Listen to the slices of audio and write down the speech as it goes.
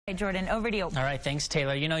Jordan, over to you. All right, thanks,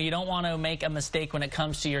 Taylor. You know, you don't want to make a mistake when it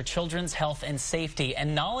comes to your children's health and safety,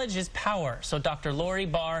 and knowledge is power. So Dr. Lori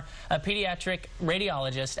Barr, a pediatric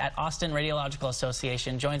radiologist at Austin Radiological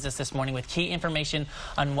Association, joins us this morning with key information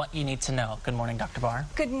on what you need to know. Good morning, Dr. Barr.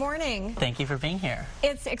 Good morning. Thank you for being here.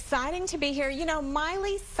 It's exciting to be here. You know,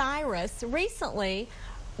 Miley Cyrus recently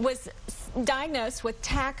was diagnosed with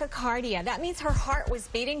tachycardia. That means her heart was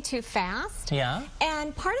beating too fast. Yeah.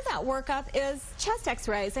 And part of that workup is chest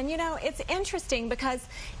x-rays. And you know, it's interesting because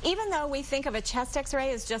even though we think of a chest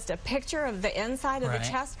x-ray as just a picture of the inside of the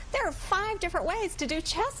chest, there are 5 different ways to do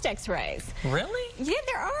chest x-rays. Really? Yeah,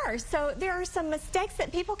 there are. So there are some mistakes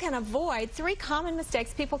that people can avoid, 3 common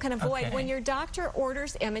mistakes people can avoid when your doctor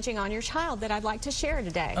orders imaging on your child that I'd like to share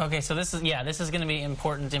today. Okay, so this is going to be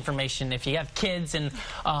important information if you have kids, and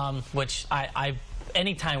which I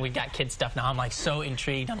anytime we've got kid stuff now, I'm like so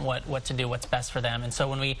intrigued on what to do, what's best for them. And so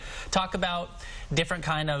when we talk about different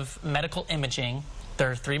kind of medical imaging,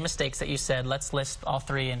 there are 3 mistakes that you said. Let's list all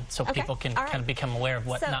 3, and so people can kind of become aware of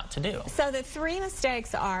what not to do. So the 3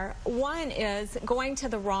 mistakes are: 1 is going to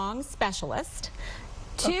the wrong specialist,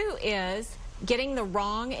 2 is getting the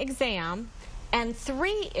wrong exam, and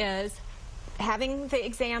 3 is having the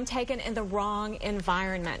exam taken in the wrong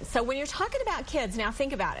environment. So when you're talking about kids, now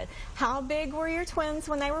think about it. How big were your twins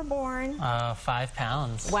when they were born? 5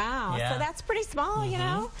 pounds. Wow. Yeah. So that's pretty small, you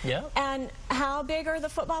know? Yeah. And how big are the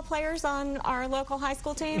football players on our local high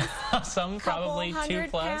school team? Some probably 2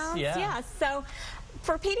 plus. Pounds. Yeah. So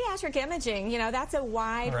for pediatric imaging, you know, that's a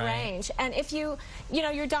wide range. And if you know,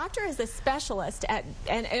 your doctor is a specialist at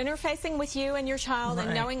interfacing with you and your child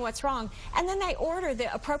and knowing what's wrong, and then they order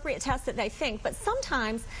the appropriate test that they think, but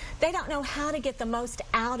sometimes they don't know how to get the most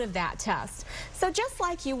out of that test. So just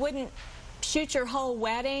like you wouldn't shoot your whole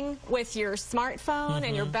wedding with your smartphone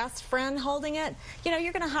and your best friend holding it, you know,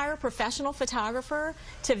 you're going to hire a professional photographer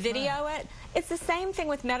to video it. It's the same thing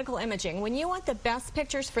with medical imaging. When you want the best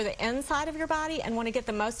pictures for the inside of your body and want to get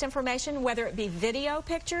the most information, whether it be video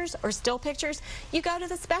pictures or still pictures, you go to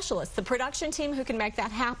the specialist, the production team who can make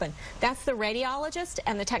that happen. That's the radiologist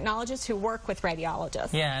and the technologists who work with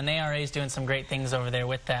radiologists. Yeah, and ARA is doing some great things over there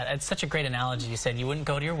with that. It's such a great analogy. You said you wouldn't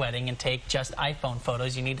go to your wedding and take just iPhone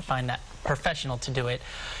photos. You need to find that professional to do it.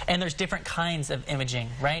 And there's different kinds of imaging,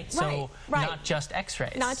 right? So not just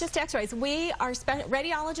x-rays. Not just x-rays. We are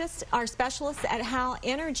radiologists are specialists at how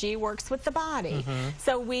energy works with the body.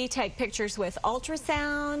 So we take pictures with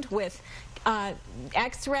ultrasound, with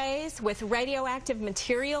x-rays, with radioactive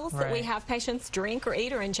materials that we have patients drink or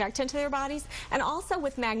eat or inject into their bodies, and also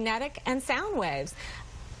with magnetic and sound waves.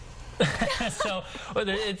 So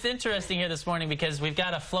it's interesting here this morning because we've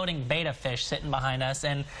got a floating betta fish sitting behind us,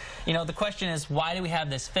 and you know, the question is, why do we have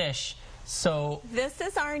this fish? So this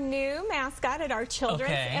is our new mascot at our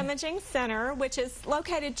Children's Imaging Center, which is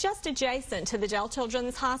located just adjacent to the Dell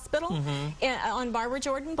Children's Hospital on Barbara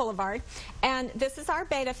Jordan Boulevard. And this is our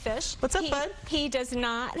betta fish. What's up, bud? He does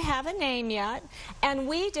not have a name yet. And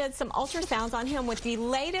we did some ultrasounds on him with the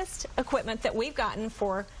latest equipment that we've gotten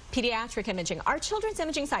for pediatric imaging. Our children's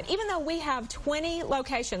imaging site, even though we have 20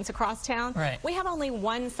 locations across town, we have only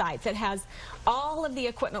 1 site that has all of the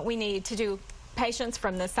equipment we need to do patients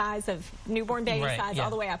from the size of newborn baby size all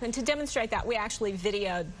the way up. And to demonstrate that, we actually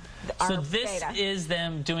videoed our So this is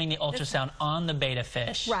them doing the ultrasound on the betta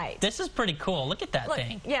fish. Right. This is pretty cool. Look at that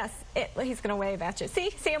thing. Yes, he's going to wave at you. See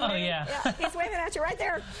him waving? Yeah, he's waving at you right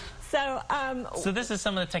there. So, so this is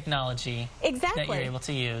some of the technology that you're able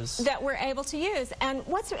to use. That we're able to use. And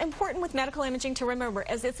what's important with medical imaging to remember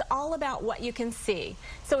is it's all about what you can see.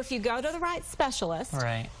 So if you go to the right specialist,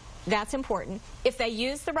 that's important. If they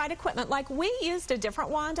use the right equipment, like we used a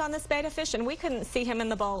different wand on this betta fish and we couldn't see him in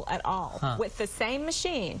the bowl at all with the same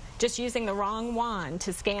machine, just using the wrong wand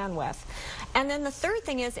to scan with. And then the third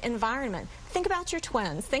thing is environment. Think about your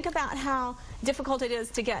twins. Think about how difficult it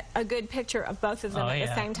is to get a good picture of both of them at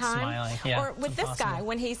the same time. Or with this guy,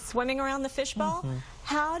 when he's swimming around the fishbowl,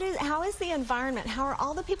 how is the environment? How are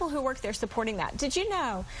all the people who work there supporting that? Did you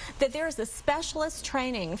know that there is a specialist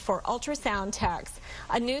training for ultrasound techs,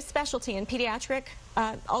 a new specialty in pediatric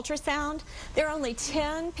ultrasound? There are only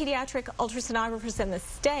 10 pediatric ultrasonographers in the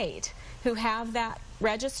state who have that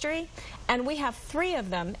registry, and we have 3 of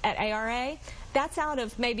them at ARA. That's out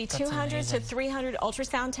of maybe 200 to 300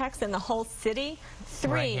 ultrasound techs in the whole city.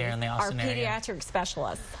 3 here in the are Austin area. pediatric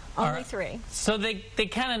specialists. Only 3. So they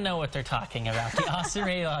kind of know what they're talking about. The Austin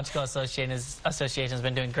Radiological Association has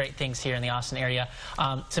been doing great things here in the Austin area.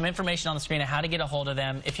 Some information on the screen on how to get a hold of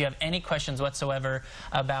them. If you have any questions whatsoever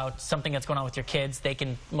about something that's going on with your kids, they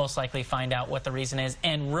can most likely find out what the reason is.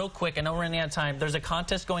 And real quick, I know we're running out of time. There's a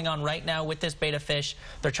contest going on right now with this betta fish.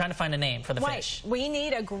 They're trying to find a name for the fish. We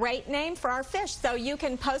need a great name for our fish. So you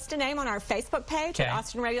can post a name on our Facebook page at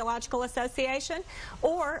Austin Radiological Association,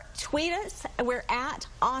 or tweet us. We're at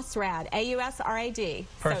AUSRAD, A-U-S-R-A-D.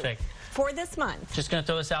 Perfect. So for this month. Just going to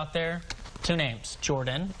throw this out there. 2 names,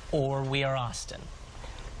 Jordan or We Are Austin.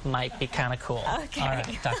 Might be kind of cool. Okay. All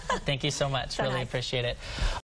right, Doctor, thank you so much. Really appreciate it.